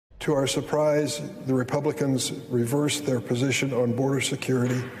To our surprise, the Republicans reversed their position on border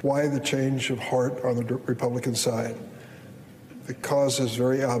security. Why the change of heart on the Republican side? The cause is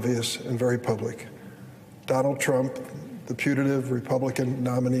very obvious and very public. Donald Trump, the putative Republican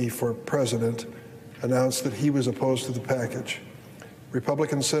nominee for president, announced that he was opposed to the package.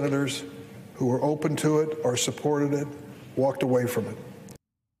 Republican senators who were open to it or supported it walked away from it.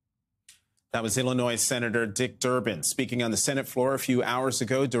 That was Illinois Senator Dick Durbin speaking on the Senate floor a few hours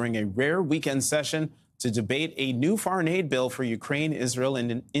ago during a rare weekend session to debate a new foreign aid bill for Ukraine, Israel,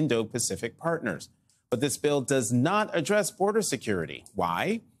 and Indo-Pacific partners. But this bill does not address border security.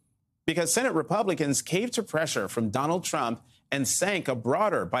 Why? Because Senate Republicans caved to pressure from Donald Trump and sank a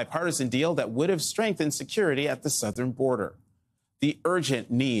broader bipartisan deal that would have strengthened security at the southern border. The urgent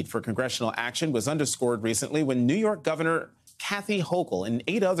need for congressional action was underscored recently when New York Governor Kathy Hochul and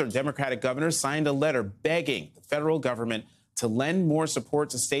 8 other Democratic governors signed a letter begging the federal government to lend more support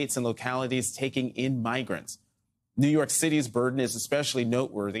to states and localities taking in migrants. New York City's burden is especially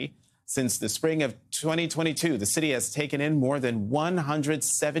noteworthy. Since the spring of 2022, the city has taken in more than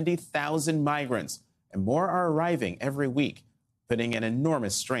 170,000 migrants, and more are arriving every week, putting an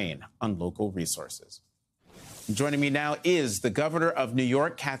enormous strain on local resources. Joining me now is the governor of New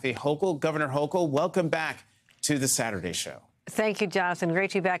York, Kathy Hochul. Governor Hochul, welcome back to the Saturday Show. Thank you, Jonathan.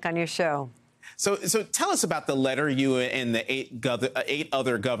 Great to be back on your show. So tell us about the letter you and the 8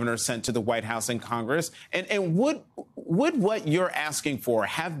 other governors sent to the White House and Congress. And would what you're asking for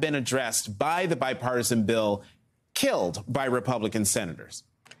have been addressed by the bipartisan bill killed by Republican senators?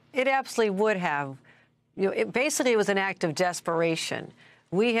 It absolutely would have. Basically, it was an act of desperation.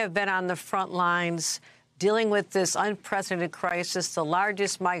 We have been on the front lines dealing with this unprecedented crisis, the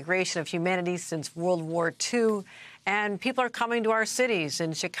largest migration of humanity since World War II. And people are coming to our cities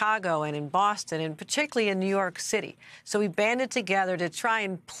in Chicago and in Boston and particularly in New York City. So we banded together to try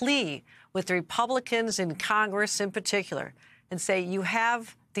and plea with the Republicans in Congress in particular and say, you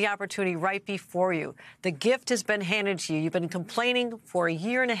have the opportunity right before you. The gift has been handed to you. You've been complaining for a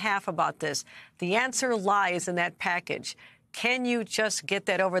year and a half about this. The answer lies in that package. Can you just get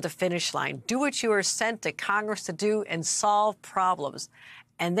that over the finish line? Do what you were sent to Congress to do and solve problems.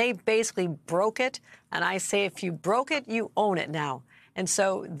 And they basically broke it. And I say, if you broke it, you own it now. And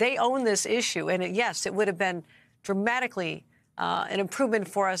so they own this issue. And yes, it would have been dramatically an improvement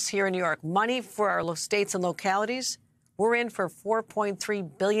for us here in New York. Money for our states and localities. We're in for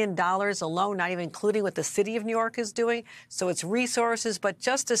 $4.3 billion alone, not even including what the city of New York is doing. So it's resources. But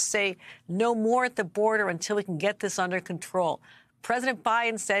just to say no more at the border until we can get this under control. President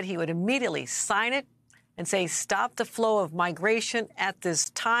Biden said he would immediately sign it and say, stop the flow of migration at this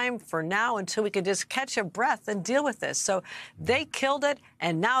time for now until we can just catch a breath and deal with this. So they killed it,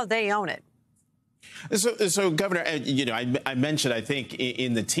 and now they own it. So Governor, I mentioned, I think,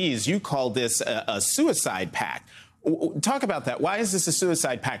 in the tease, you called this a suicide pact. Talk about that. Why is this a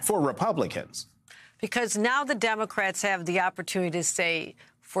suicide pact for Republicans? Because now the Democrats have the opportunity to say,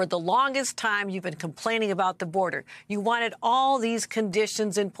 for the longest time, you've been complaining about the border. You wanted all these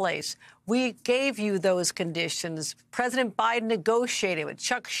conditions in place. We gave you those conditions. President Biden negotiated with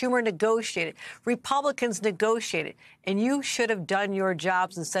Chuck Schumer negotiated. Republicans negotiated. And you should have done your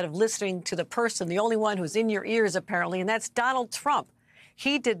jobs instead of listening to the person, the only one who's in your ears, apparently, and that's Donald Trump.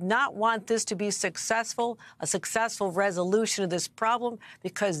 He did not want this to be successful, a successful resolution of this problem,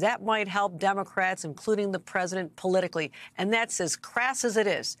 because that might help Democrats, including the president, politically. And that's as crass as it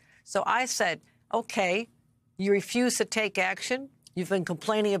is. So I said, OK, you refuse to take action. You've been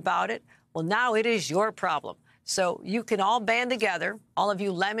complaining about it. Well, now it is your problem. So you can all band together, all of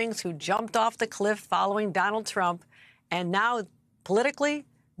you lemmings who jumped off the cliff following Donald Trump. And now politically,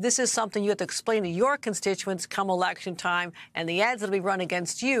 this is something you have to explain to your constituents come election time and the ads that will be run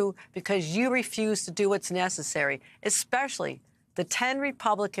against you because you refuse to do what's necessary, especially the 10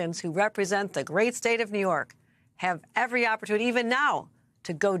 Republicans who represent the great state of New York have every opportunity, even now,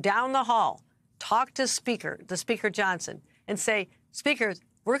 to go down the hall, talk to Speaker Johnson, and say, Speaker,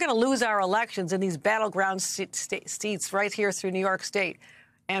 we're going to lose our elections in these battleground seats right here through New York State,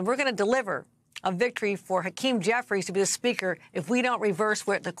 and we're going to deliver a victory for Hakeem Jeffries to be the speaker if we don't reverse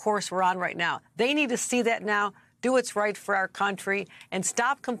the course we're on right now. They need to see that now, do what's right for our country, and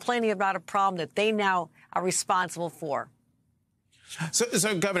stop complaining about a problem that they now are responsible for.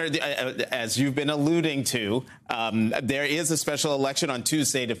 So, Governor, as you've been alluding to, there is a special election on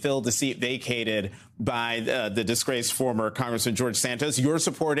Tuesday to fill the seat vacated by the disgraced former Congressman George Santos. You're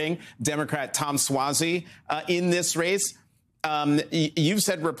supporting Democrat Tom Suozzi in this race. You've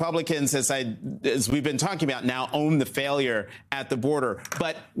said Republicans, as we've been talking about, now own the failure at the border.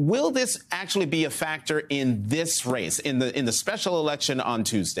 But will this actually be a factor in this race, in the special election on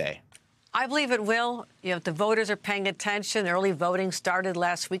Tuesday? I believe it will. You know, if the voters are paying attention, early voting started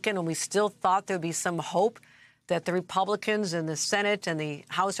last weekend, and we still thought there would be some hope that the Republicans in the Senate and the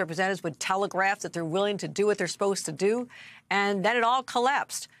House of Representatives would telegraph that they're willing to do what they're supposed to do. And then it all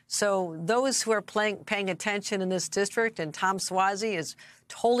collapsed. So those who are paying attention in this district, and Tom Suozzi is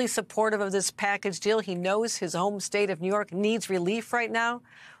totally supportive of this package deal. He knows his home state of New York needs relief right now.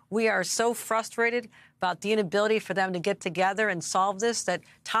 We are so frustrated about the inability for them to get together and solve this that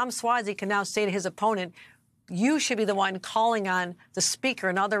Tom Suozzi can now say to his opponent, you should be the one calling on the Speaker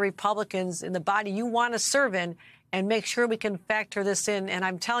and other Republicans in the body you want to serve in and make sure we can factor this in. And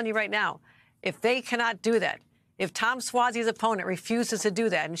I'm telling you right now, if they cannot do that, if Tom Suozzi's opponent refuses to do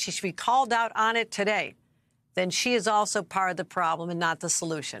that, and she should be called out on it today, then she is also part of the problem and not the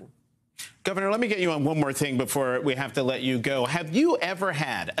solution. Governor, let me get you on one more thing before we have to let you go. Have you ever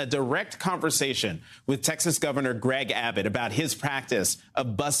had a direct conversation with Texas Governor Greg Abbott about his practice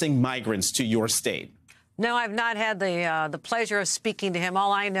of busing migrants to your state? No, I've not had the pleasure of speaking to him.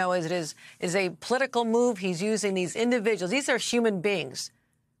 All I know is it is a political move. He's using these individuals. These are human beings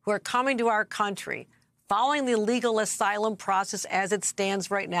who are coming to our country, following the legal asylum process as it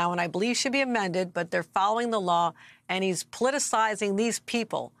stands right now, and I believe should be amended, but they're following the law, and he's politicizing these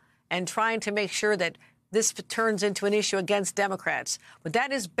people and trying to make sure that this turns into an issue against Democrats. But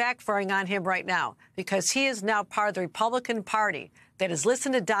that is backfiring on him right now because he is now part of the Republican Party that has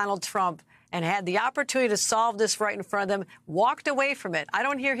listened to Donald Trump and had the opportunity to solve this right in front of them, walked away from it. I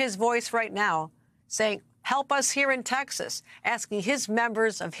don't hear his voice right now saying, help us here in Texas, asking his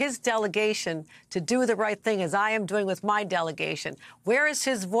members of his delegation to do the right thing as I am doing with my delegation. Where is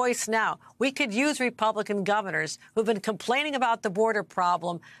his voice now? We could use Republican governors who've been complaining about the border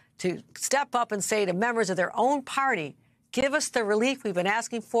problem to step up and say to members of their own party, give us the relief we've been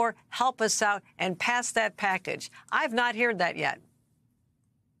asking for, help us out, and pass that package. I've not heard that yet.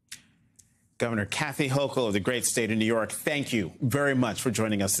 Governor Kathy Hochul of the great state of New York, thank you very much for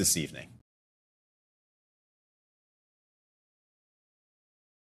joining us this evening.